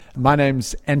My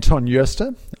name's Anton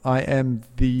Jooste. I am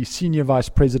the Senior Vice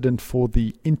President for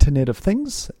the Internet of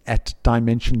Things at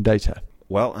Dimension Data.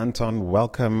 Well, Anton,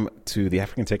 welcome to the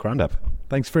African Tech Roundup.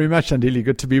 Thanks very much, Andili.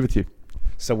 Good to be with you.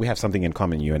 So we have something in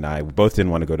common, you and I. We both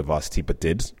didn't want to go to varsity, but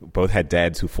did. We both had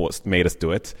dads who made us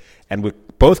do it. And we're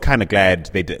both kind of glad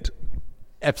they did.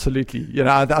 Absolutely.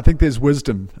 I think there's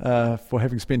wisdom for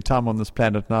having spent time on this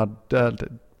planet. And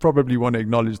I'd probably want to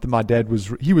acknowledge that my dad was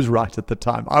right at the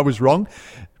time. I was wrong.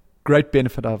 Great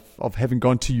benefit of having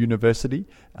gone to university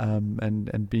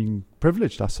and being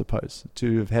privileged, I suppose,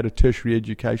 to have had a tertiary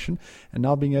education and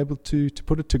now being able to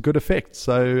put it to good effect.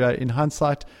 So in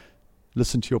hindsight,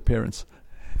 listen to your parents.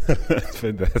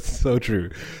 That's so true.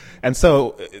 And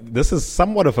so this is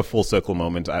somewhat of a full circle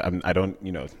moment. I don't,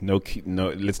 no,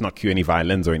 let's not cue any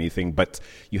violins or anything, but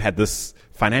you had this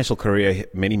financial career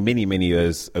many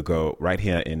years ago right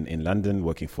here in London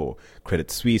working for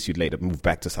Credit Suisse. You'd later moved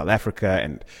back to South Africa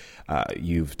and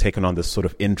you've taken on this sort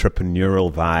of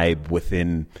entrepreneurial vibe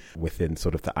within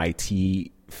sort of the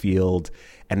IT field.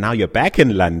 And now you're back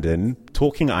in London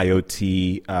talking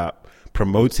IoT,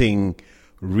 promoting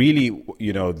really,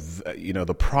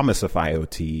 the promise of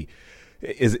IoT.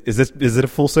 Is it a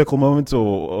full circle moment,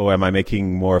 or am I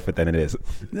making more of it than it is?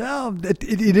 No, it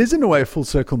is in a way a full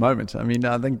circle moment. I mean,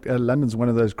 I think London's one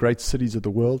of those great cities of the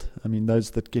world. I mean,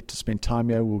 those that get to spend time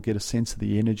here will get a sense of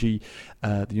the energy,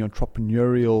 the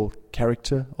entrepreneurial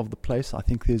character of the place. I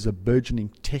think there's a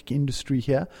burgeoning tech industry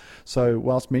here. So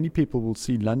whilst many people will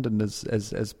see London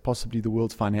as possibly the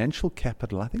world's financial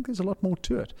capital, I think there's a lot more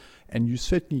to it. And you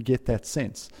certainly get that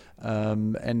sense.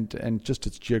 And just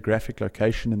its geographic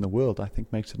location in the world, I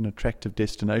think, makes it an attractive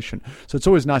destination. So it's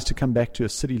always nice to come back to a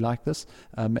city like this.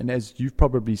 And as you've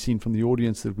probably seen from the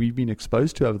audience that we've been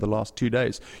exposed to over the last 2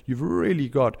 days, you've really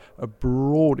got a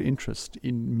broad interest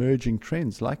in merging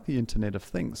trends like the Internet of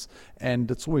Things. And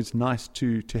it's always nice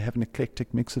to have an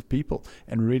eclectic mix of people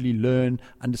and really learn,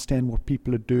 understand what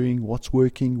people are doing, what's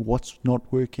working, what's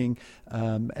not working.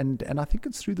 And I think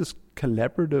it's through this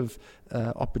collaborative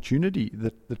opportunity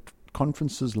that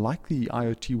conferences like the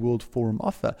IoT World Forum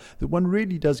offer that one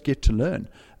really does get to learn.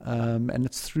 And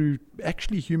it's through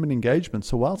actually human engagement.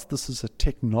 So whilst this is a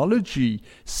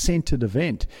technology-centered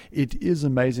event, it is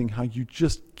amazing how you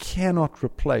just cannot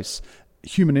replace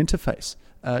human interface,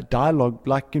 dialogue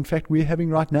like, in fact, we're having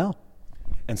right now.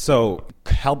 And so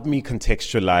help me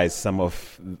contextualize some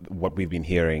of what we've been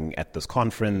hearing at this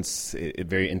conference,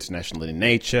 very international in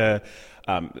nature,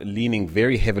 leaning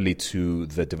very heavily to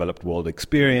the developed world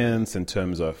experience in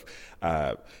terms of,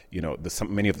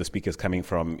 many of the speakers coming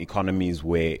from economies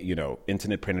where,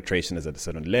 internet penetration is at a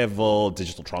certain level,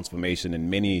 digital transformation in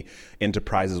many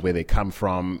enterprises where they come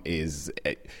from is,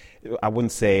 I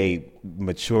wouldn't say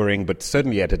maturing, but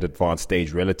certainly at an advanced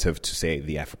stage relative to, say,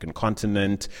 the African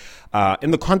continent. In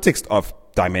the context of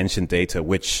Dimension Data,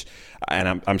 which,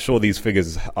 and I'm sure these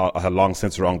figures are long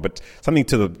since wrong, but something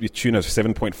to the tune of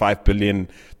 $7.5 billion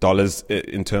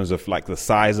in terms of like the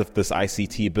size of this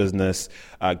ICT business.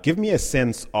 Give me a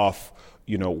sense of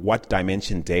what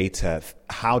Dimension Data,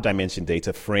 how Dimension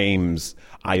Data frames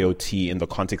IoT in the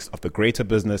context of the greater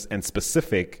business and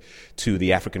specific to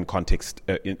the African context.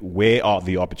 Where are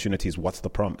the opportunities? What's the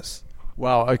promise?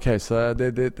 Wow. Okay. So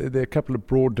there are a couple of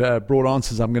broad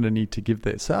answers I'm going to need to give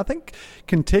there. So I think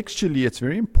contextually, it's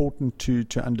very important to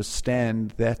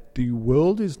understand that the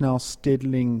world is now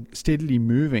steadily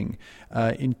moving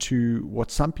into what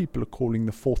some people are calling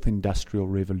the fourth industrial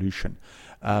revolution.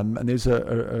 And there's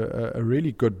a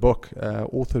really good book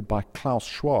authored by Klaus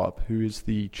Schwab, who is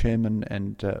the chairman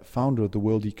and founder of the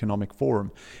World Economic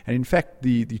Forum. And in fact,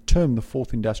 the term the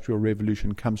fourth industrial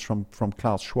revolution comes from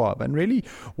Klaus Schwab. And really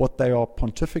what they are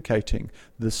pontificating,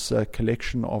 this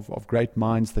collection of great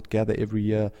minds that gather every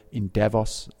year in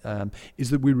Davos,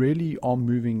 is that we really are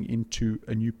moving into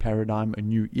a new paradigm, a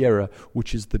new era,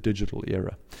 which is the digital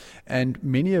era. And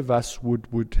many of us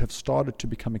would have started to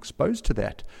become exposed to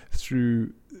that through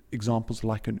examples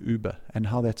like an Uber and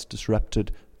how that's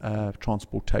disrupted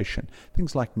transportation.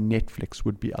 Things like Netflix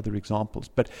would be other examples.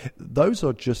 But those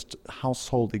are just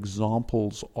household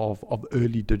examples of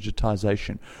early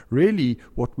digitization. Really,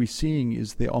 what we're seeing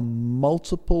is there are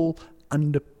multiple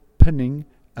underpinning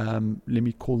let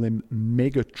me call them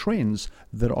mega trends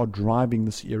that are driving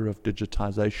this era of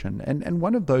digitization. And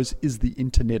one of those is the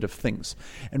Internet of Things.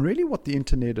 And really what the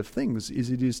Internet of Things is,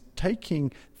 it is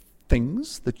taking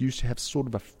things that used to have sort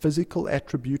of a physical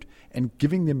attribute and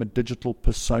giving them a digital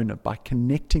persona by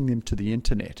connecting them to the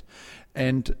internet.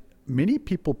 And many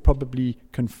people probably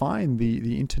confine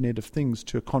the Internet of Things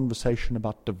to a conversation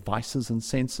about devices and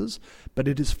sensors, but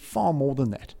it is far more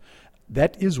than that.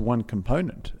 that is one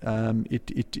component.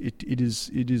 It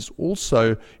is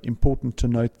also important to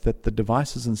note that the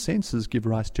devices and sensors give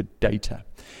rise to data.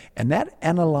 And that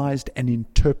analyzed and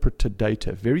interpreted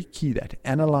data, very key, that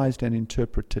analyzed and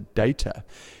interpreted data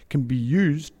can be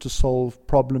used to solve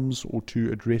problems or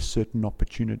to address certain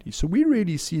opportunities. So we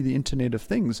really see the Internet of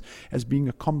Things as being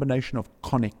a combination of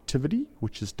connectivity,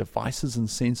 which is devices and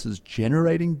sensors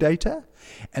generating data,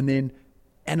 and then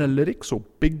analytics or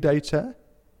big data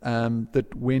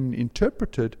that, when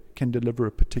interpreted, can deliver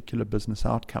a particular business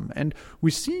outcome. And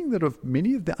we're seeing that of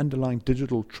many of the underlying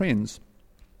digital trends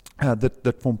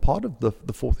that form part of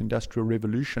the fourth industrial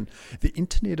revolution, the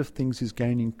Internet of Things is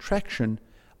gaining traction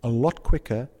a lot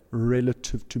quicker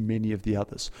relative to many of the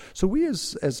others. So we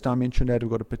as Dimension Data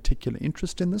have got a particular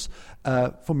interest in this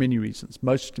for many reasons.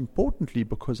 Most importantly,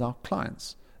 because our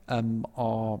clients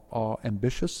are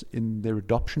ambitious in their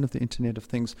adoption of the Internet of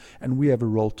Things, and we have a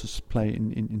role to play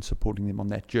in supporting them on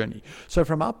that journey. So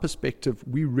from our perspective,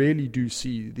 we really do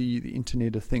see the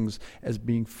Internet of Things as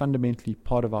being fundamentally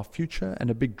part of our future and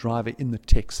a big driver in the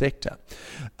tech sector.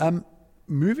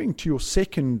 Moving to your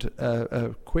second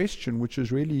question, which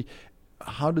is really,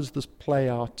 how does this play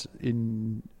out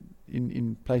in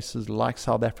places like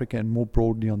South Africa and more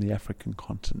broadly on the African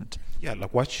continent? Yeah,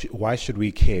 like why should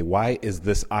we care? Why is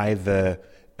this either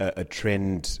a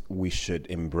trend we should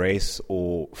embrace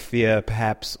or fear,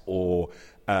 perhaps, or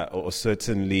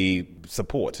certainly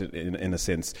support in a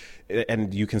sense?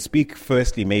 And you can speak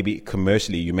firstly, maybe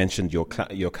commercially. You mentioned your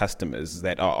customers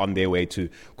that are on their way to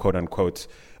quote unquote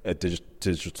a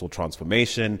digital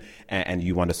transformation, and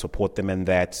you want to support them in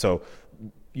that. So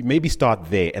you maybe start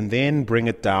there and then bring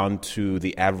it down to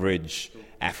the average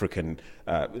African,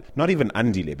 not even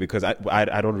Andile, because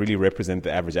I don't really represent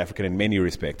the average African in many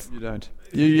respects. You don't.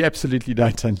 You absolutely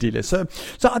don't, Andile.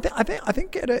 So I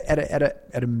think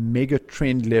at a mega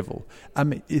trend level,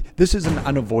 this isn't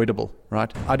unavoidable,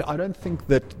 right? I don't think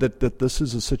that this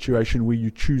is a situation where you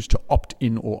choose to opt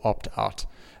in or opt out.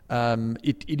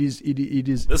 It is.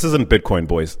 This isn't Bitcoin,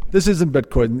 boys. This isn't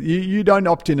Bitcoin. You don't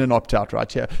opt in and opt out,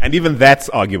 right? Yeah. And even that's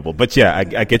arguable. But yeah,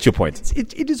 I get your point.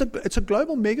 It's a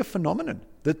global mega phenomenon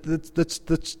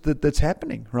that's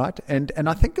happening, right? And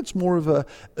I think it's more of a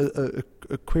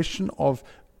question of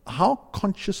how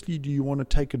consciously do you want to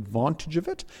take advantage of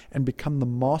it and become the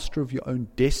master of your own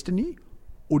destiny,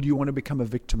 or do you want to become a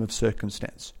victim of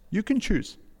circumstance? You can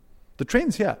choose. The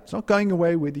trend's here. It's not going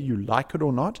away whether you like it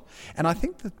or not. And I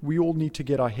think that we all need to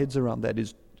get our heads around that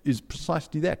is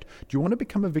precisely that. Do you want to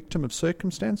become a victim of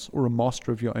circumstance or a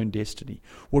master of your own destiny?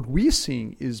 What we're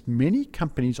seeing is many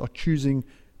companies are choosing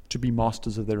to be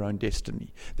masters of their own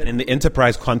destiny. And in the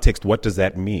enterprise context, what does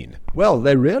that mean? Well,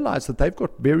 they realize that they've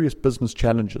got various business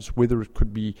challenges, whether it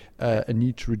could be a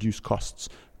need to reduce costs,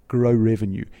 grow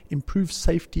revenue, improve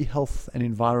safety, health, and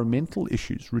environmental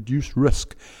issues, reduce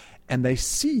risk. And they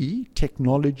see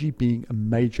technology being a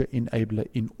major enabler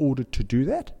in order to do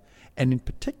that, and in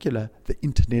particular, the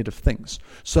Internet of Things.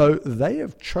 So they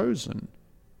have chosen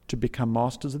to become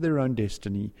masters of their own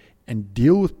destiny and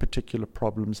deal with particular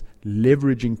problems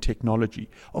leveraging technology.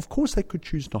 Of course, they could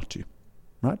choose not to,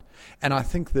 right? And I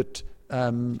think that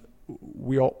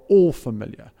we are all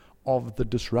familiar of the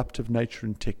disruptive nature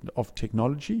of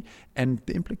technology and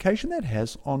the implication that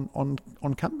has on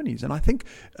companies. And I think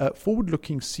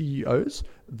forward-looking CEOs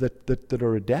that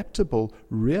are adaptable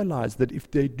realize that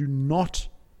if they do not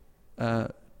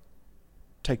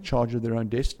take charge of their own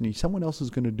destiny, someone else is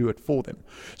going to do it for them.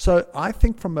 So I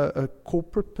think from a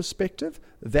corporate perspective,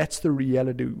 that's the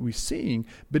reality we're seeing.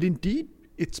 But indeed,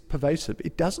 it's pervasive.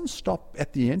 It doesn't stop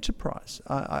at the enterprise.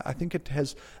 I think it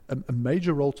has a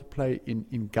major role to play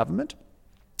in government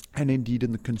and indeed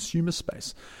in the consumer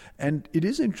space. And it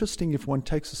is interesting if one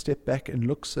takes a step back and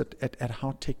looks at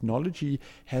how technology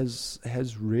has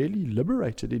really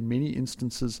liberated, in many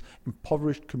instances,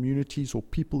 impoverished communities or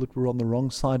people that were on the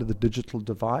wrong side of the digital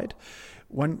divide.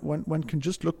 One can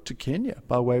just look to Kenya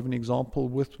by way of an example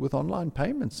with online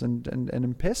payments and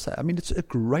M-Pesa. I mean, it's a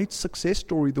great success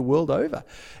story the world over.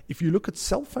 If you look at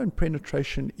cell phone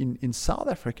penetration in South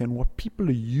Africa and what people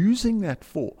are using that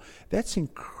for, that's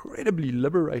incredibly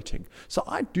liberating. So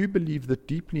I do believe that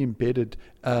deeply embedded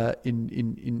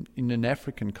in an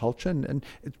African culture, and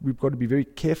we've got to be very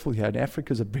careful here. And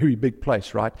Africa is a very big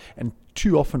place, right? And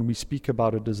too often we speak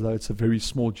about it as though it's a very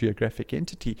small geographic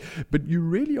entity. But you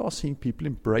really are seeing people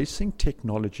embracing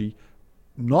technology,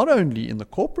 not only in the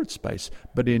corporate space,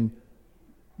 but in,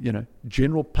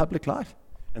 general public life.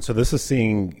 And so this is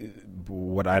seeing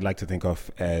what I'd like to think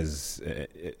of as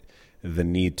the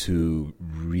need to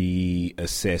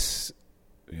reassess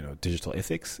digital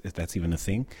ethics, if that's even a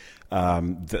thing.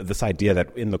 This idea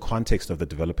that in the context of the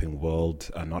developing world,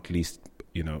 not least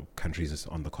countries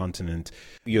on the continent,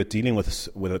 you're dealing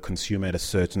with a consumer at a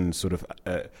certain sort of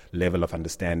level of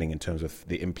understanding in terms of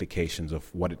the implications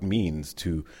of what it means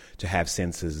to have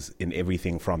sensors in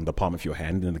everything from the palm of your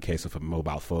hand, in the case of a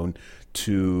mobile phone,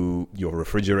 to your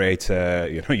refrigerator,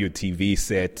 your TV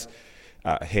set.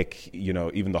 Heck,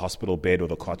 even the hospital bed or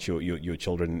the cot your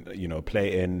children,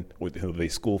 play in, or the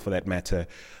school for that matter.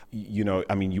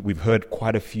 We've heard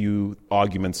quite a few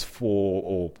arguments for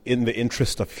or in the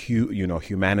interest of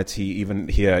humanity, even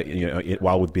here,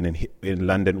 while we've been in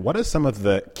London. What are some of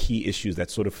the key issues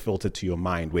that sort of filter to your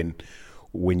mind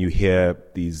when you hear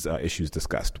these issues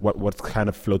discussed? What kind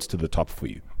of floats to the top for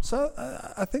you? So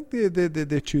I think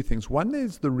there are two things. One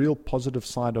is the real positive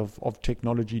side of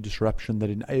technology disruption that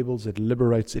enables, it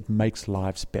liberates, it makes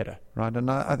lives better, right?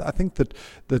 And I think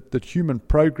that human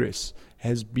progress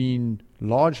has been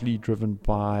largely driven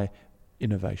by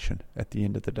innovation at the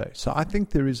end of the day. So I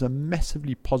think there is a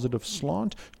massively positive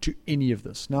slant to any of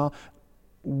this. Now,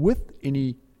 with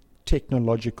any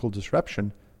technological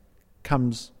disruption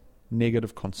comes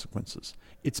negative consequences.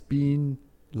 It's been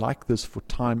like this for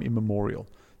time immemorial,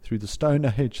 through the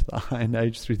Stone Age, the Iron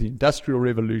Age, through the Industrial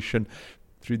Revolution,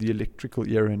 through the electrical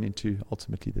era, and into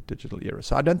ultimately the digital era.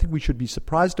 So I don't think we should be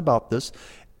surprised about this.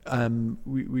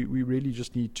 We really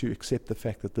just need to accept the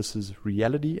fact that this is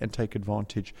reality and take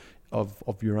advantage of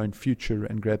your own future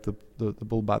and grab the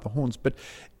bull by the horns. But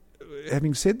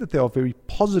having said that, there are very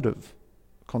positive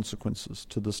consequences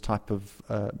to this type of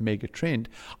mega trend.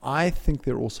 I think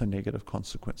there are also negative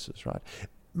consequences, right?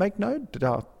 Make no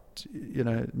doubt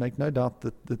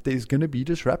that there's going to be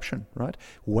disruption, right?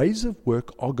 Ways of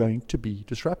work are going to be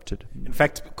disrupted. In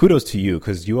fact, kudos to you,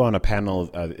 because you were on a panel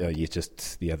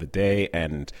just the other day,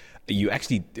 and you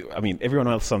actually, everyone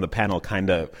else on the panel kind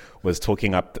of was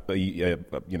talking up,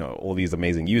 all these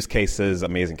amazing use cases,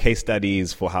 amazing case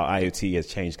studies for how IoT has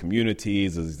changed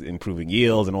communities, is improving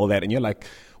yields and all that. And you're like,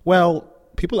 well,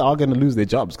 people are going to lose their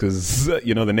jobs because,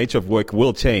 the nature of work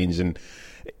will change. And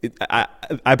I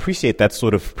appreciate that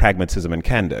sort of pragmatism and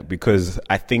candor, because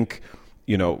I think,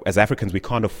 as Africans, we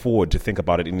can't afford to think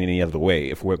about it in any other way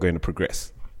if we're going to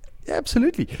progress. Yeah,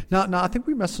 absolutely. Now, I think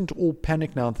we mustn't all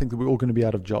panic now and think that we're all going to be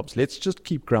out of jobs. Let's just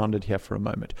keep grounded here for a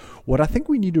moment. What I think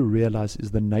we need to realize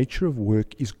is the nature of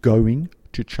work is going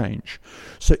to change.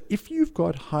 So if you've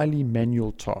got highly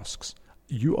manual tasks,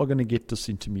 you are going to get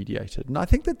disintermediated. And I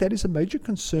think that is a major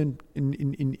concern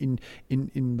in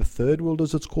the third world,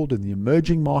 as it's called, in the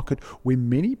emerging market, where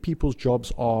many people's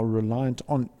jobs are reliant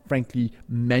on, frankly,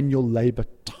 manual labor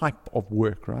type of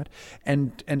work, right?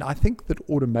 And I think that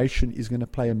automation is going to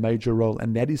play a major role,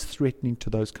 and that is threatening to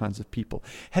those kinds of people.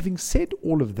 Having said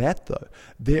all of that, though,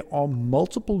 there are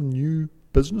multiple new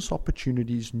business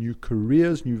opportunities, new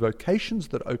careers, new vocations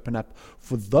that open up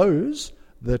for those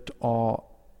that are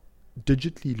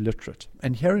digitally literate.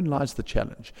 And herein lies the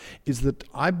challenge, is that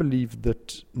I believe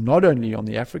that not only on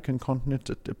the African continent,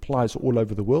 it applies all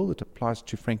over the world, it applies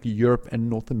to, frankly, Europe and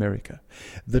North America,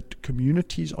 that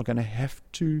communities are going to have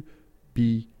to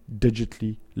be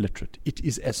digitally literate. It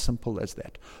is as simple as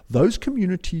that. Those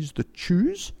communities that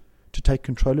choose to take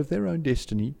control of their own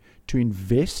destiny, to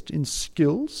invest in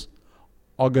skills,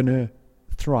 are going to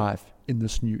thrive in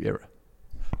this new era.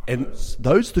 And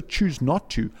those that choose not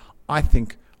to, I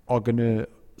think, are going to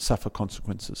suffer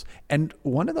consequences. And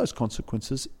one of those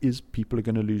consequences is people are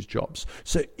going to lose jobs.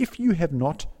 So if you have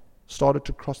not started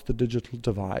to cross the digital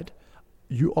divide,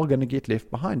 you are going to get left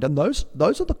behind. And those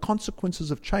are the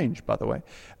consequences of change, by the way.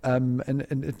 And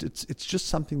it's just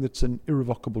something that's an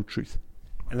irrevocable truth.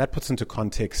 And that puts into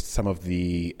context some of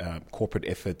the corporate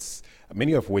efforts,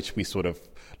 many of which we sort of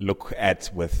look at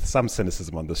with some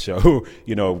cynicism on the show.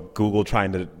 Google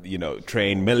trying to,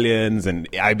 train millions,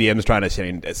 and IBM's trying to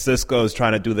train, Cisco's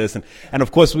trying to do this. And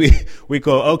of course we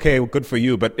go, okay, well, good for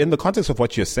you. But in the context of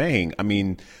what you're saying,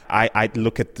 I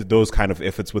look at those kind of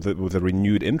efforts with a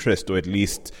renewed interest, or at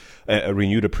least a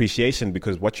renewed appreciation,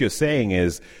 because what you're saying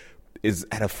is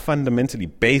at a fundamentally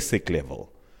basic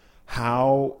level,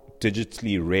 how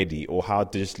digitally ready or how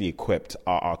digitally equipped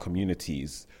are our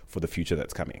communities for the future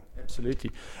that's coming?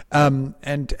 Absolutely. And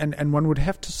one would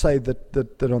have to say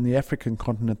that on the African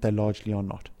continent, they largely are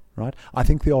not, right? I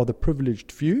think there are the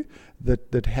privileged few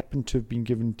that happen to have been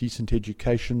given decent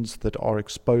educations, that are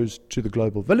exposed to the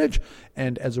global village,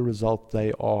 and as a result,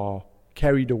 they are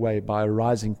carried away by a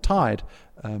rising tide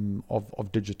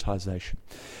of digitization.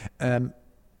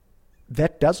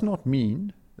 That does not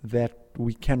mean that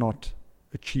we cannot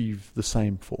achieve the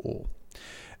same for all.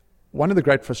 one of the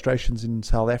great frustrations in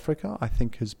South Africa, I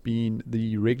think, has been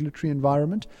the regulatory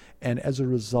environment, and as a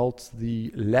result,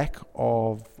 the lack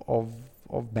of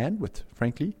bandwidth,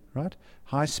 frankly, right?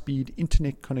 High-speed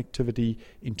internet connectivity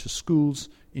into schools,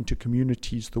 into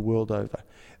communities the world over.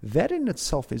 That in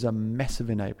itself is a massive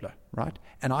enabler, right?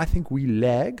 And I think we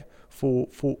lag for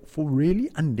really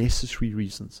unnecessary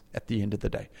reasons at the end of the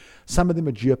day. Some of them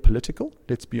are geopolitical,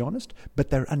 let's be honest, but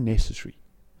they're unnecessary.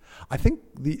 I think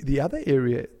the other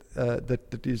area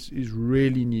that is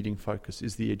really needing focus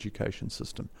is the education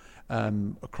system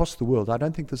across the world. I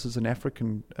don't think this is an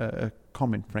African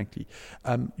comment, frankly.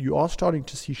 You are starting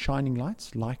to see shining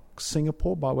lights, like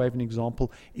Singapore, by way of an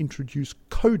example, introduce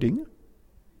coding,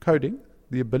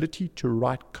 the ability to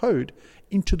write code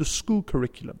into the school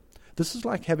curriculum. This is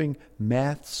like having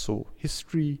maths or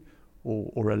history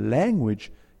or a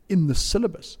language in the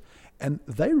syllabus. And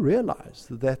they realize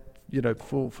that,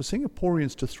 for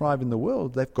Singaporeans to thrive in the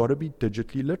world, they've got to be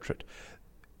digitally literate.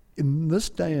 In this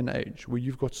day and age, where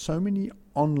you've got so many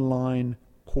online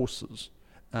courses,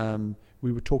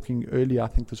 we were talking earlier, I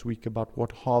think this week, about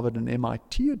what Harvard and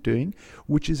MIT are doing,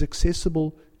 which is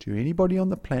accessible to anybody on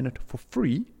the planet for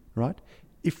free, right?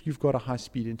 If you've got a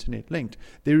high-speed internet linked.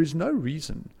 There is no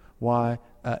reason why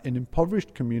an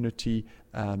impoverished community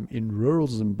in rural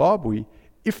Zimbabwe,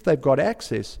 if they've got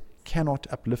access, cannot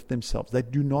uplift themselves. They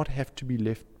do not have to be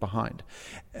left behind.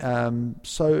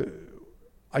 So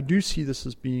I do see this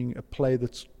as being a play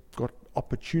that's got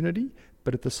opportunity,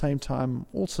 but at the same time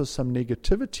also some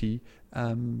negativity.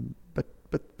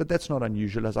 But that's not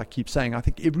unusual, as I keep saying. I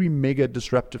think every mega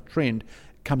disruptive trend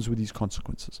comes with these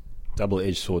consequences.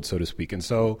 Double-edged sword, so to speak. And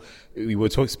so we were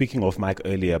speaking off mic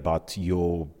earlier about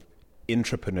your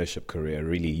entrepreneurship career.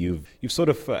 Really, you've sort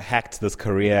of hacked this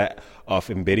career of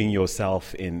embedding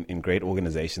yourself in great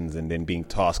organizations and then being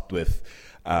tasked with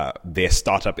their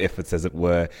startup efforts, as it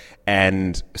were.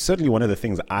 And certainly one of the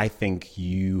things I think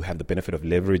you have the benefit of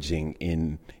leveraging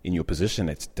in your position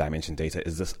at Dimension Data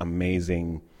is this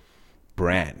amazing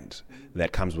brand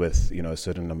that comes with a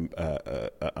certain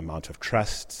amount of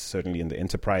trust, certainly in the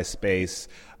enterprise space.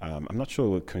 I'm not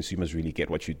sure consumers really get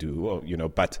what you do,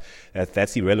 but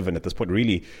that's irrelevant at this point,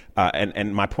 really.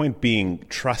 And my point being,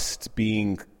 trust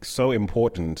being so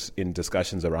important in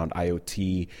discussions around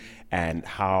IoT and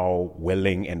how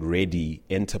willing and ready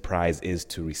enterprise is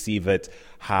to receive it,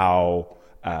 how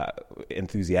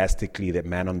enthusiastically that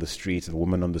man on the street and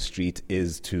woman on the street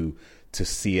is to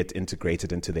see it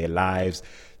integrated into their lives.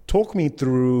 Talk me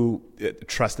through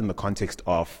trust in the context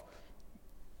of,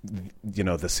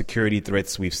 the security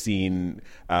threats we've seen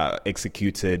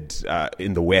executed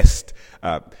in the West.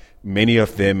 Many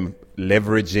of them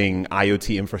leveraging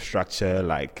IoT infrastructure,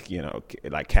 like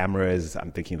cameras.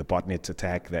 I'm thinking the botnet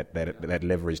attack that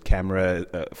leveraged camera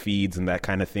feeds and that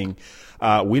kind of thing.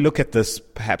 We look at this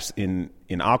perhaps in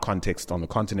our context on the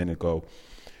continent and go,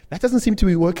 that doesn't seem to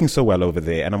be working so well over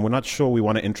there, and we're not sure we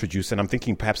want to introduce. And I'm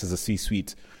thinking perhaps as a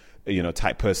C-suite,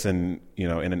 type person, in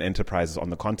an enterprise on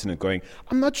the continent, going,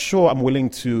 I'm not sure I'm willing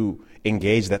to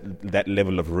engage that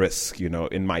level of risk,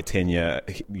 in my tenure,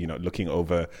 looking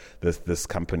over this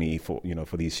company for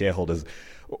these shareholders.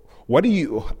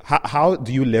 How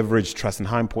do you leverage trust, and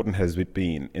how important has it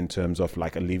been in terms of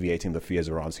like alleviating the fears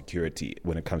around security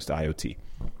when it comes to IoT?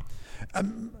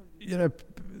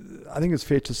 I think it's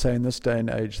fair to say in this day and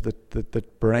age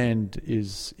that brand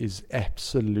is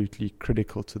absolutely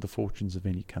critical to the fortunes of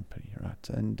any company, right?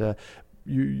 And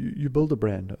you build a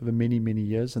brand over many, many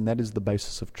years, and that is the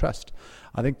basis of trust.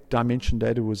 I think Dimension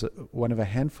Data was one of a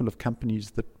handful of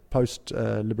companies that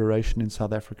post-liberation in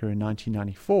South Africa in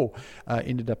 1994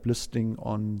 ended up listing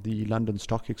on the London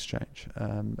Stock Exchange.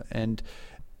 And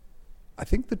I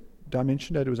think that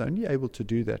Dimension Data was only able to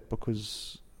do that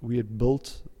because we had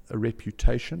built a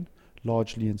reputation,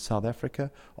 largely in South Africa,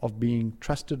 of being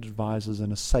trusted advisors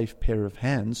and a safe pair of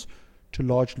hands to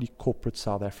largely corporate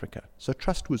South Africa. So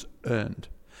trust was earned.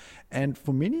 And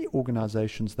for many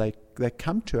organizations, they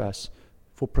come to us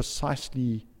for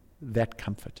precisely that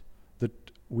comfort, that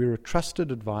we're a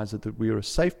trusted advisor, that we're a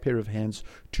safe pair of hands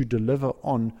to deliver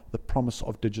on the promise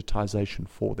of digitization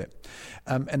for them.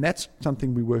 And that's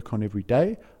something we work on every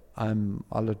day.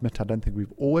 I'll admit I don't think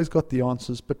we've always got the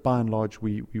answers, but by and large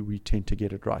we tend to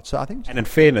get it right. So I think. And in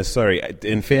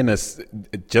fairness,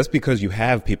 just because you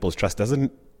have people's trust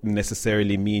doesn't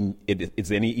necessarily mean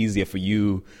it's any easier for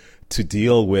you to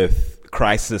deal with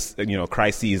crises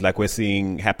like we're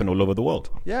seeing happen all over the world.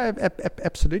 Yeah,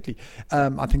 absolutely.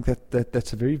 I think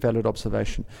that's a very valid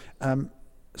observation.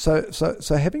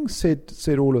 So having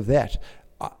said all of that,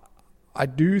 I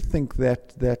do think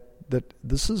that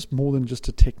this is more than just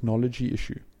a technology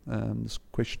issue. this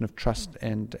question of trust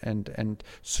and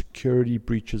security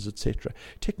breaches, etc.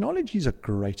 Technology is a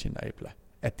great enabler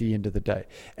at the end of the day.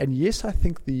 And yes, I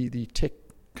think the tech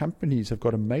companies have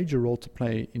got a major role to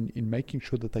play in making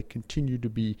sure that they continue to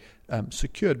be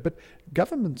secured, but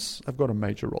governments have got a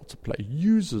major role to play.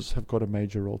 Users have got a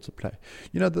major role to play.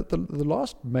 You know, the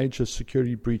last major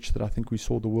security breach that I think we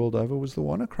saw the world over was the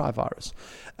WannaCry virus.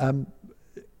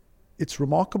 It's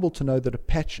remarkable to know that a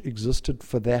patch existed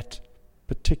for that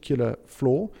particular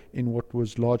flaw in what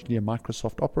was largely a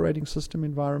Microsoft operating system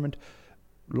environment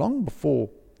long before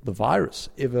the virus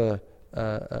ever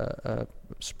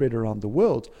spread around the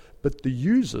world, but the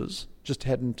users just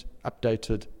hadn't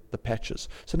updated the patches.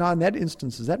 So now in that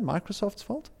instance, is that Microsoft's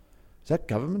fault? Is that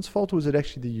government's fault, or is it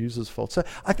actually the user's fault? So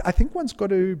I think one's got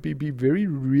to be very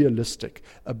realistic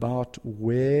about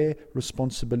where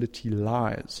responsibility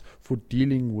lies for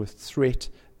dealing with threat.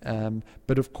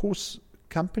 But of course,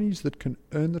 companies that can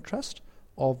earn the trust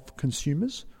of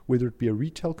consumers, whether it be a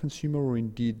retail consumer or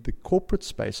indeed the corporate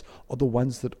space, are the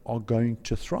ones that are going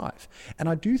to thrive. And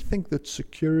I do think that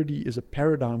security is a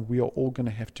paradigm we are all going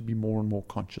to have to be more and more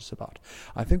conscious about.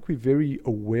 I think we're very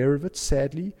aware of it,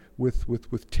 sadly,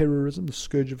 with terrorism, the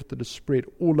scourge of it that has spread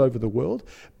all over the world.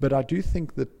 But I do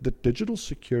think that digital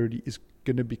security is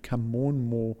going to become more and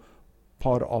more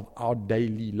part of our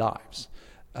daily lives.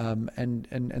 And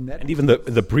even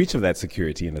the breach of that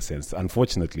security, in a sense,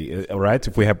 unfortunately, right?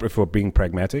 If we're being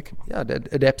pragmatic, yeah,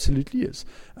 it absolutely is.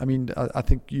 I mean, I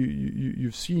think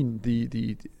you've seen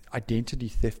the identity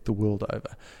theft the world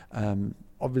over.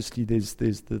 Obviously, there's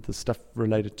the stuff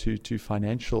related to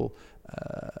financial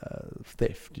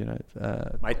theft. You know,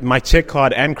 my check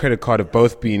card and credit card have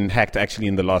both been hacked actually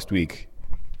in the last week.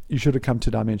 You should have come to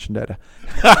Dimension Data.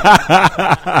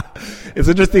 It's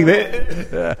interesting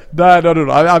that no.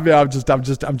 I mean,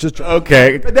 I'm just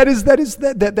okay. But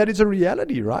that is a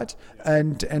reality, right?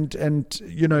 And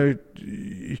you know,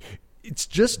 it's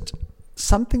just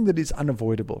something that is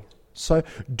unavoidable. So,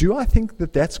 do I think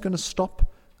that that's going to stop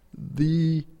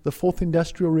the fourth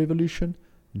industrial revolution?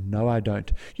 No, I don't.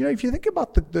 You know, if you think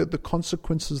about the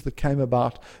consequences that came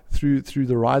about through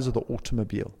the rise of the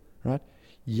automobile, right?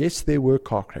 Yes, there were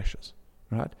car crashes,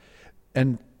 right?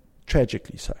 And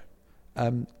tragically so.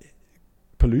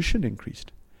 Pollution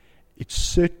increased. It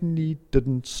certainly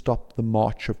didn't stop the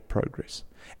march of progress.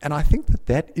 And I think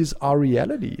that is our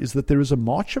reality, is that there is a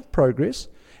march of progress,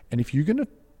 and if you're going to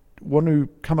want to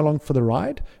come along for the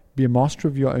ride, be a master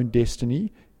of your own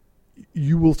destiny,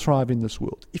 you will thrive in this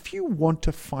world. If you want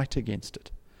to fight against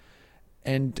it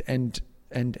and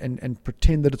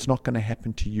pretend that it's not going to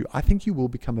happen to you, I think you will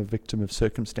become a victim of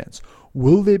circumstance.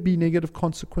 Will there be negative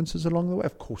consequences along the way?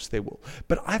 Of course there will.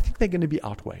 But I think they're going to be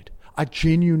outweighed. I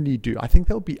genuinely do. I think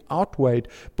they'll be outweighed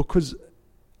because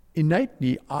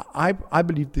innately, I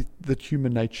believe that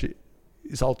human nature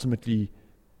is ultimately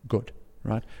good.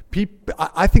 Right?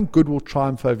 I think good will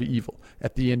triumph over evil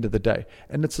at the end of the day.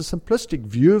 And it's a simplistic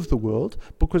view of the world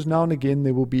because now and again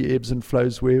there will be ebbs and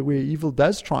flows where evil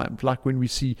does triumph, like when we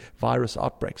see virus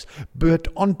outbreaks. But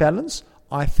on balance,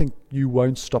 I think you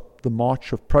won't stop the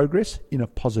march of progress in a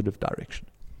positive direction.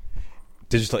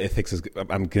 Digital ethics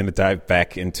I'm going to dive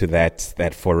back into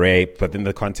that foray, but in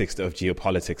the context of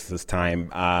geopolitics this time.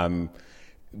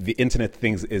 The Internet of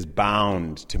Things is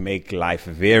bound to make life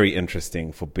very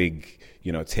interesting for big,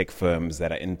 tech firms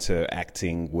that are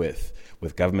interacting with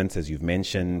governments, as you've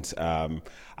mentioned.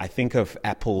 I think of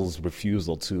Apple's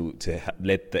refusal to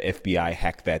let the FBI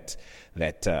hack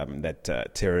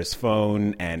that terrorist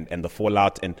phone and the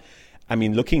fallout. And I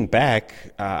mean, looking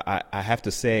back, I have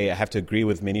to say I have to agree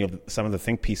with some of the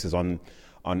think pieces on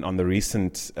the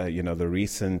recent the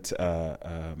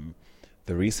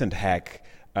recent hack.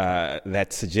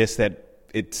 That suggests that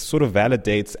it sort of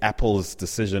validates Apple's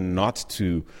decision not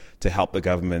to help the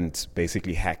government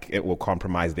basically hack it or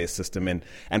compromise their system, and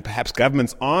perhaps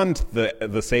governments aren't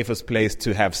the safest place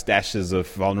to have stashes of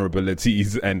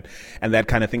vulnerabilities and that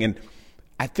kind of thing. And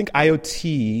I think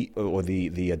IoT or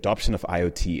the adoption of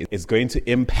IoT is going to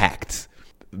impact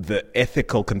the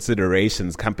ethical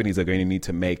considerations companies are going to need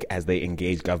to make as they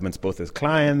engage governments, both as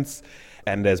clients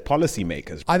and as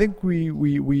policymakers. I think we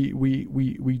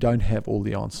don't have all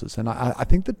the answers. And I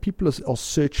think that people are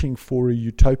searching for a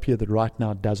utopia that right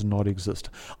now does not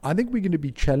exist. I think we're going to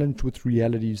be challenged with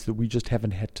realities that we just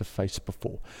haven't had to face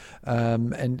before.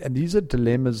 And these are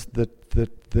dilemmas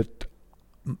that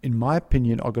in my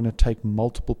opinion, are going to take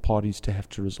multiple parties to have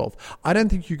to resolve. I don't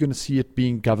think you're going to see it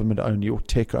being government only or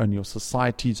tech only or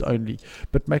societies only.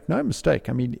 But make no mistake,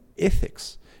 I mean,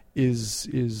 ethics is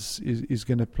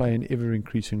going to play an ever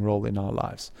increasing role in our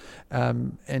lives,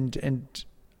 and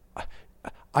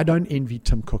I don't envy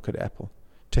Tim Cook at Apple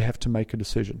to have to make a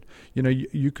decision.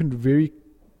 You can very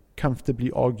comfortably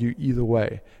argue either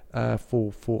way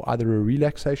for either a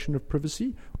relaxation of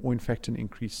privacy or in fact an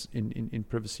increase in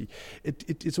privacy.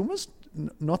 It's almost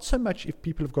not so much if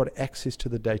people have got access to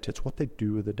the data, it's what they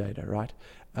do with the data, right?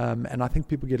 And I think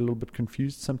people get a little bit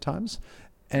confused sometimes.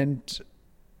 And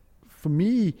for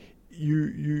me,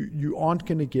 you aren't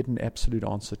going to get an absolute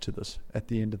answer to this at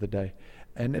the end of the day.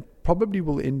 And it probably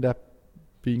will end up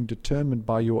being determined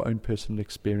by your own personal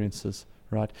experiences,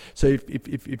 right? So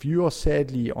if you are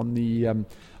sadly on the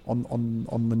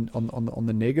on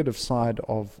the negative side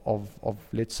of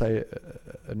let's say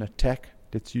an attack,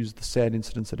 let's use the sad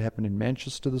incidents that happened in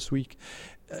Manchester this week,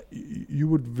 you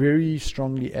would very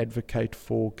strongly advocate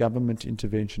for government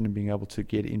intervention and being able to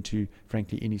get into,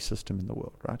 frankly, any system in the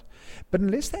world, right? But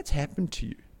unless that's happened to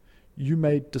you, you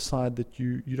may decide that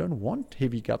you don't want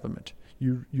heavy government.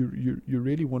 You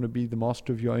really want to be the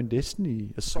master of your own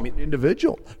destiny, a sovereign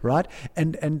individual, right?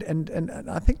 And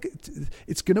I think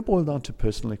it's going to boil down to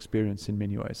personal experience in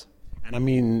many ways. And I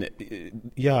mean,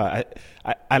 yeah,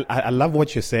 I love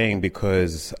what you're saying,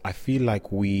 because I feel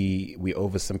like we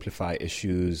oversimplify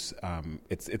issues.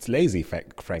 It's lazy,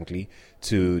 frankly,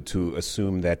 to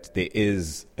assume that there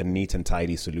is a neat and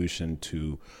tidy solution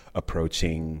to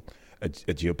approaching a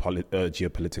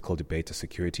geopolitical debate, a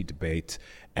security debate,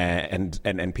 and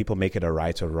people make it a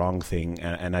right or wrong thing.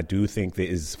 And I do think there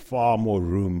is far more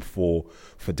room for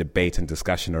debate and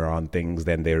discussion around things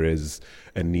than there is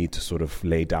a need to sort of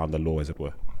lay down the law, as it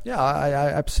were. Yeah, I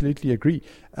absolutely agree.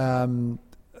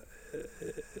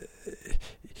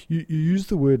 You use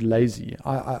the word lazy.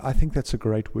 I think that's a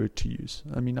great word to use.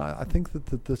 I mean, I think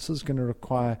that this is going to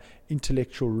require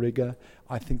intellectual rigor.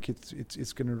 I think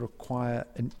it's going to require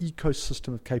an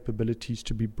ecosystem of capabilities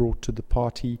to be brought to the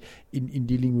party in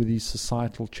dealing with these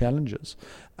societal challenges.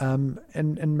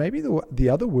 And maybe the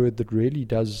other word that really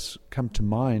does come to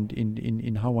mind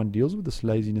in how one deals with this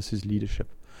laziness is leadership.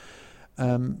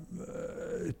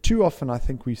 Too often, I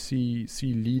think we see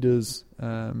leaders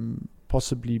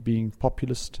possibly being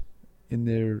populist in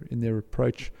their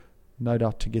approach, no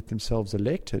doubt to get themselves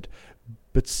elected,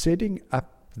 but setting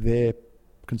up their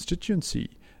constituency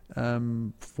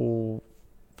for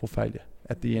failure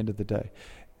at the end of the day.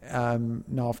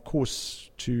 Now, of course,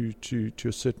 to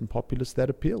a certain populace that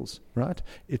appeals, right?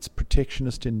 It's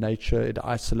protectionist in nature. It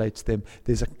isolates them.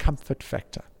 There's a comfort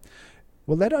factor.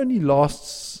 Well, that only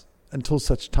lasts until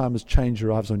such time as change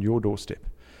arrives on your doorstep.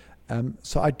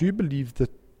 So I do believe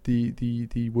that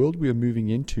the world we are moving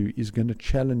into is going to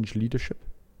challenge leadership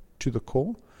to the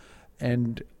core,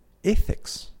 and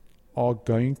ethics are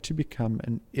going to become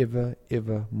an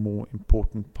ever more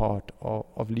important part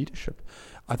of leadership.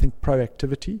 I think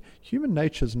proactivity, human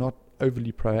nature is not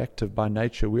overly proactive by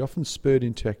nature. We're often spurred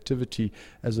into activity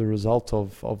as a result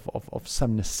of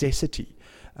some necessity.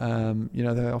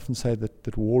 They often say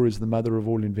that war is the mother of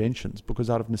all inventions, because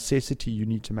out of necessity you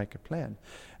need to make a plan.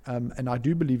 And I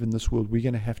do believe in this world we're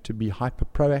going to have to be hyper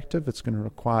proactive. It's going to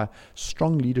require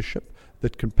strong leadership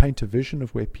that can paint a vision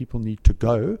of where people need to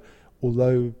go,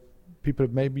 although people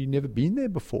have maybe never been there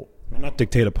before. And not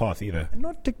dictate a path either. And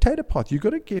not dictate a path. You've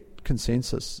got to get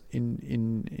consensus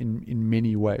in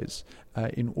many ways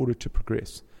in order to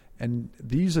progress. And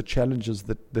these are challenges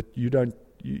that you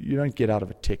don't get out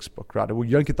of a textbook, right? Well,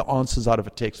 you don't get the answers out of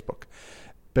a textbook.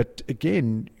 But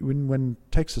again, when one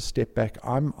takes a step back,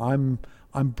 I'm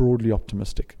broadly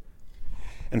optimistic.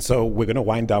 And so we're going to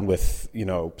wind down with,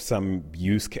 some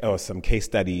some case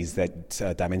studies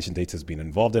that Dimension Data has been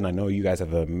involved in. I know you guys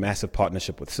have a massive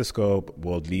partnership with Cisco,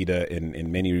 world leader in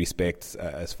many respects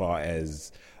as far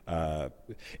as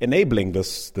enabling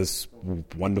this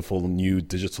wonderful new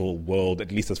digital world,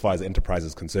 at least as far as enterprise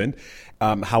is concerned.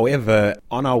 However,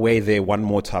 on our way there, one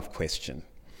more tough question.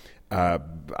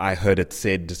 I heard it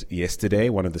said yesterday,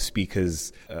 one of the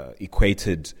speakers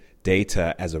equated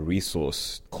data as a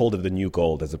resource, called it the new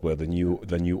gold, as it were, the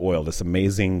new oil, this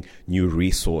amazing new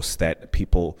resource that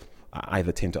people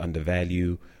either tend to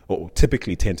undervalue or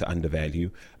typically tend to undervalue,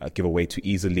 give away too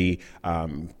easily.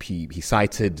 He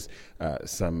cited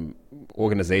some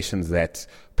organizations that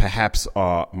perhaps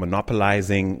are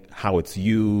monopolizing how it's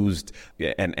used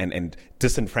and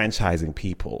disenfranchising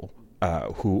people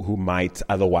who might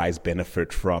otherwise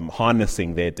benefit from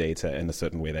harnessing their data in a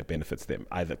certain way that benefits them,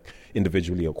 either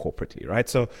individually or corporately, right?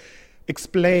 So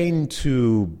explain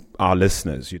to our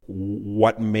listeners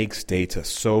what makes data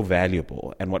so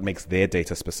valuable and what makes their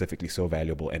data specifically so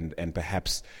valuable, and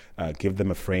perhaps give them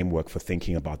a framework for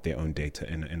thinking about their own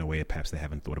data in a way perhaps they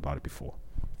haven't thought about it before.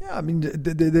 Yeah, I mean,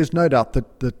 there's no doubt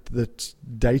that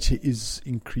data is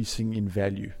increasing in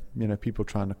value. People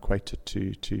try and equate it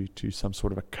to some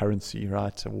sort of a currency,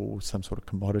 right, or some sort of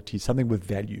commodity, something with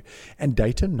value. And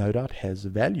data, no doubt, has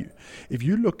value. If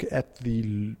you look at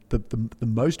the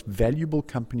most valuable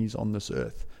companies on this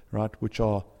earth, right, which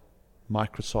are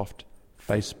Microsoft,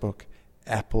 Facebook,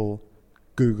 Apple,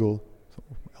 Google,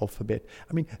 Alphabet.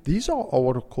 I mean, these are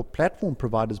what are called platform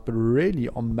providers, but really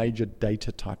are major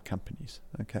data type companies.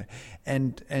 Okay,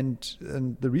 and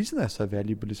the reason they're so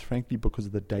valuable is frankly because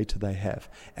of the data they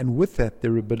have, and with that,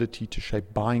 their ability to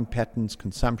shape buying patterns,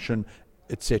 consumption,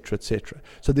 etc., etc.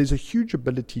 So there's a huge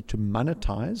ability to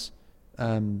monetize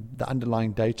the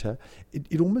underlying data.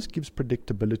 It almost gives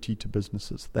predictability to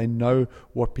businesses. They know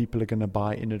what people are going to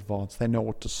buy in advance. They know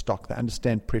what to stock. They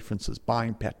understand preferences,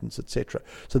 buying patterns, etc.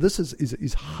 So this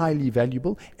is highly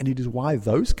valuable, and it is why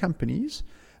those companies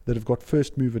that have got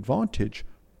first move advantage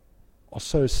are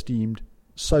so esteemed,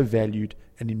 so valued,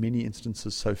 and in many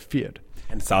instances so feared.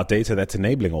 And it's our data that's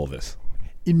enabling all this.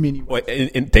 In many ways.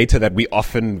 In data that we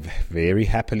often very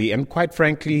happily and quite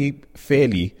frankly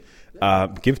fairly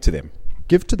give to them.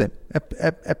 Give to them,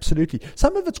 absolutely.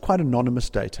 Some of it's quite anonymous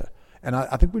data. And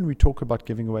I think when we talk about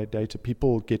giving away data,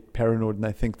 people get paranoid and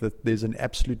they think that there's an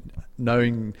absolute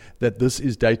knowing that this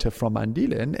is data from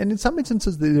Andile. And in some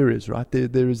instances there is, right?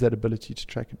 There is that ability to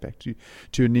track it back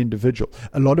to an individual.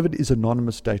 A lot of it is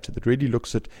anonymous data that really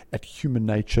looks at human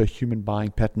nature, human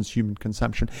buying patterns, human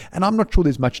consumption. And I'm not sure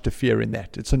there's much to fear in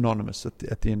that. It's anonymous at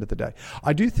the end of the day.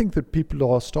 I do think that people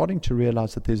are starting to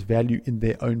realize that there's value in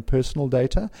their own personal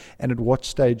data. And at what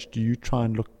stage do you try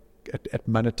and look at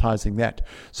monetizing that?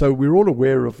 So we're all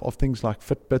aware of things like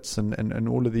Fitbits and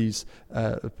all of these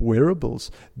wearables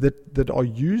that are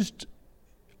used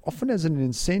often as an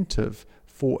incentive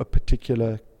for a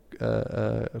particular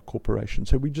corporation.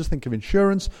 So we just think of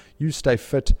insurance. You stay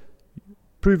fit,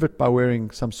 prove it by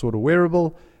wearing some sort of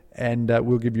wearable, and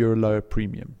we'll give you a lower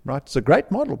premium, right? It's a great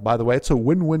model, by the way. It's a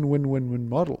win-win-win-win-win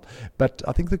model. But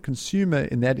I think the consumer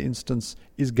in that instance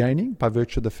is gaining by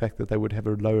virtue of the fact that they would have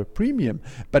a lower premium.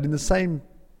 But in the same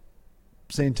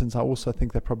sentence, I also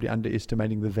think they're probably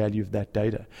underestimating the value of that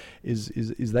data. Is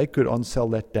they could on-sell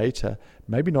that data,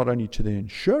 maybe not only to the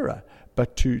insurer,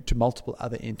 but to multiple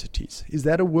other entities. Is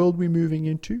that a world we're moving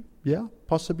into? Yeah,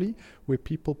 possibly, where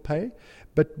people pay.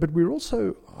 But we're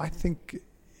also, I think,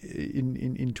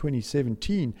 in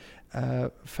 2017,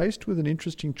 faced with an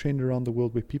interesting trend around the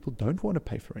world where people don't want to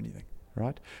pay for anything,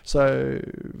 right? So,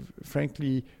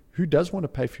 frankly, who does want to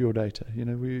pay for your data?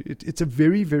 It's a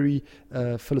very, very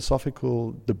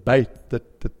philosophical debate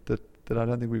that I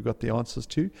don't think we've got the answers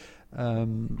to. I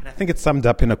think it's summed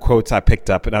up in a quote I picked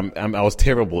up, and I was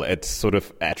terrible at sort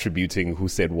of attributing who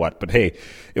said what, but hey,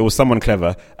 it was someone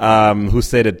clever who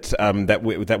said it, that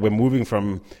we're moving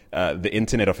from the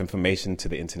internet of information to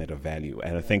the internet of value,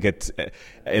 and I think it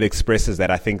expresses that.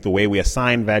 I think the way we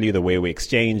assign value, the way we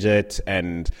exchange it,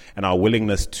 and our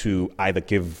willingness to either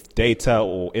give data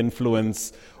or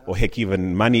influence or heck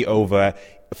even money over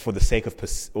for the sake of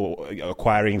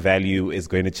acquiring value is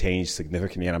going to change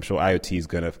significantly, and I'm sure IoT is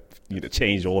going to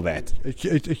change all that.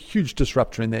 It's a huge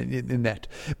disruptor in that.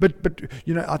 But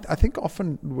I think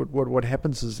often what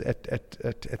happens is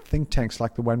at think tanks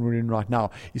like the one we're in right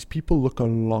now is people look a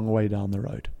long way down the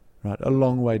road. Right, a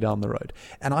long way down the road.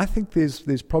 And I think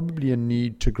there's probably a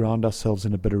need to ground ourselves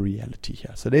in a bit of reality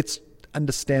here. So let's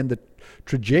understand that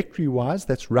trajectory-wise,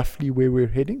 that's roughly where we're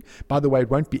heading. By the way, it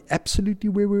won't be absolutely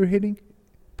where we're heading,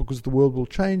 because the world will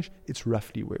change. It's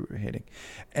roughly where we're heading,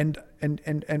 and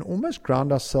almost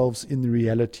ground ourselves in the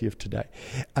reality of today.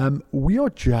 We are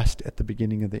just at the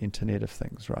beginning of the Internet of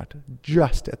Things, right?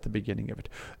 Just at the beginning of it.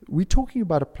 We're talking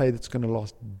about a play that's going to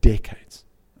last decades.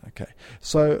 Okay,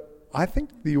 so I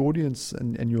think the audience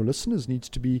and your listeners needs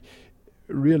to be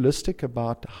realistic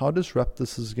about how disruptive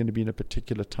this is going to be in a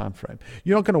particular time frame.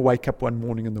 You're not going to wake up one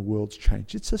morning and the world's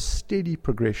changed. It's a steady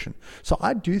progression. So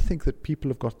I do think that people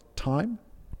have got time,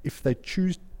 if they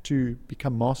choose to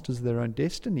become masters of their own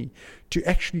destiny, to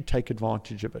actually take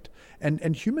advantage of it.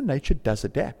 And human nature does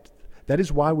adapt. That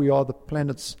is why we are the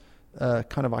planet's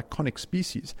kind of iconic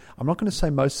species. I'm not going to say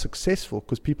most successful,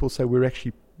 because people say we're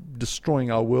actually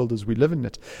destroying our world as we live in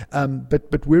it.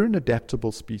 But we're an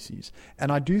adaptable species.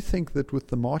 And I do think that with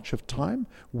the march of time,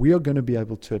 we are going to be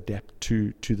able to adapt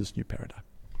to this new paradigm.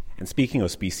 And speaking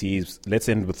of species, let's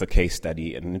end with a case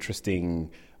study, an interesting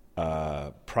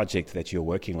project that you're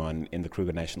working on in the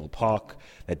Kruger National Park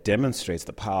that demonstrates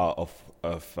the power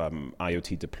of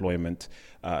IoT deployment.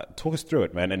 Talk us through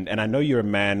it, man. And I know you're a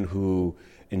man who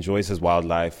enjoys his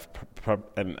wildlife,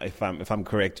 and if I'm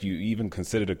correct, you even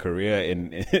considered a career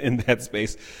in that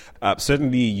space.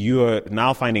 Certainly, you are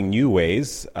now finding new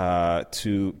ways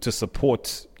to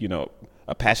support,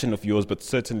 a passion of yours, but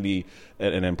certainly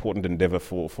an important endeavor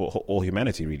for all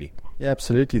humanity, really. Yeah,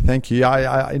 absolutely. Thank you.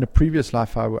 I in a previous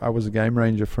life, I was a game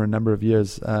ranger for a number of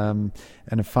years, and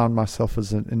I found myself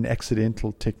as an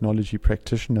accidental technology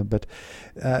practitioner. But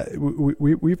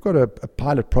we've got a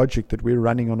pilot project that we're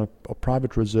running on a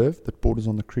private reserve that borders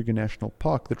on the Kruger National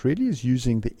Park that really is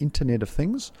using the Internet of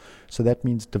Things. So that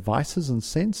means devices and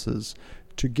sensors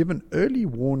to give an early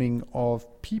warning of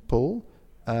people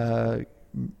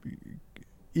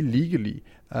illegally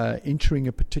entering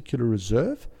a particular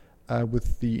reserve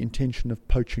with the intention of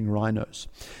poaching rhinos.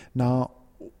 Now,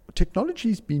 technology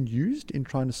has been used in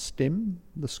trying to stem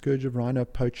the scourge of rhino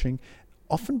poaching,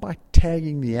 often by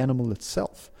tagging the animal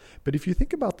itself. But if you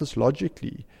think about this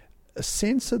logically, a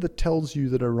sensor that tells you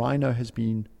that a rhino has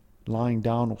been lying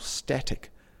down or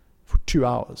static for 2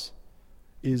 hours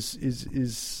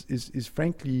is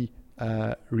frankly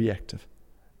reactive.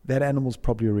 That animal's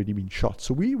probably already been shot.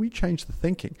 So we changed the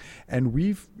thinking, and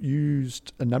we've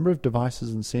used a number of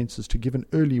devices and sensors to give an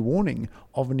early warning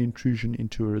of an intrusion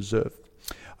into a reserve.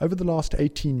 Over the last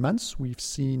 18 months, we've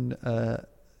seen a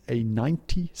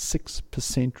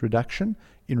 96% reduction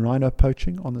in rhino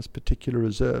poaching on this particular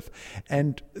reserve.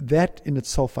 And that in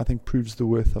itself, I think, proves the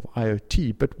worth of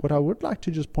IoT. But what I would like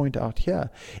to just point out here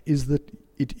is that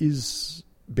it is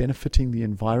benefiting the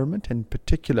environment, and in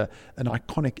particular an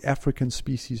iconic African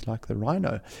species like the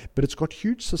rhino, but it's got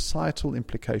huge societal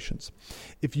implications.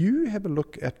 If you have a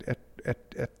look at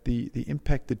the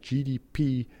impact that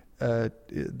GDP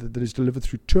that is delivered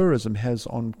through tourism has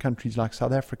on countries like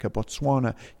South Africa,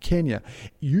 Botswana, Kenya,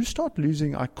 you start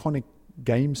losing iconic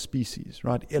game species,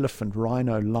 right? Elephant,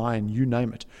 rhino, lion, you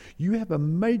name it. You have a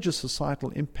major societal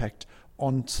impact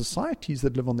on societies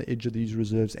that live on the edge of these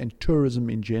reserves and tourism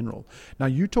in general. Now,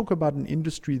 you talk about an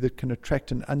industry that can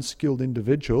attract an unskilled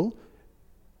individual.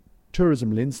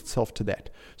 Tourism lends itself to that.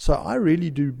 So I really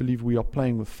do believe we are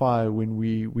playing with fire when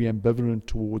we ambivalent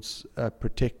towards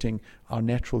protecting our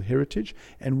natural heritage,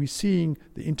 and we're seeing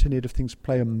the Internet of Things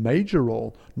play a major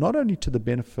role, not only to the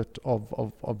benefit of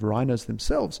rhinos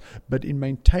themselves, but in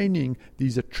maintaining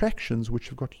these attractions which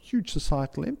have got huge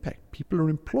societal impact. People are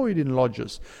employed in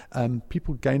lodges.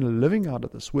 People gain a living out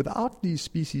of this. Without these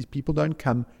species, people don't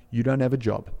come, you don't have a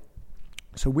job.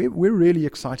 So we're really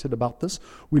excited about this.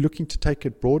 We're looking to take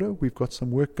it broader. We've got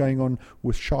some work going on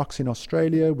with sharks in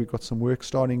Australia. We've got some work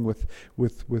starting with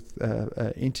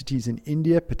entities in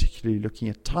India, particularly looking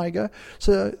at tiger.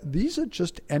 So these are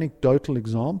just anecdotal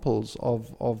examples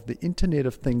of the Internet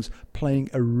of Things playing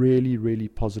a really, really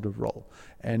positive role.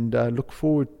 And look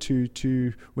forward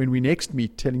to when we next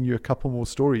meet, telling you a couple more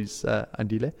stories,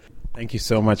 Andile. Thank you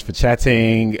so much for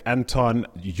chatting. Anton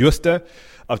Jooste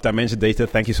of Dimension Data,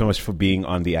 thank you so much for being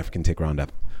on the African Tech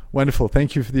Roundup. Wonderful.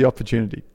 Thank you for the opportunity.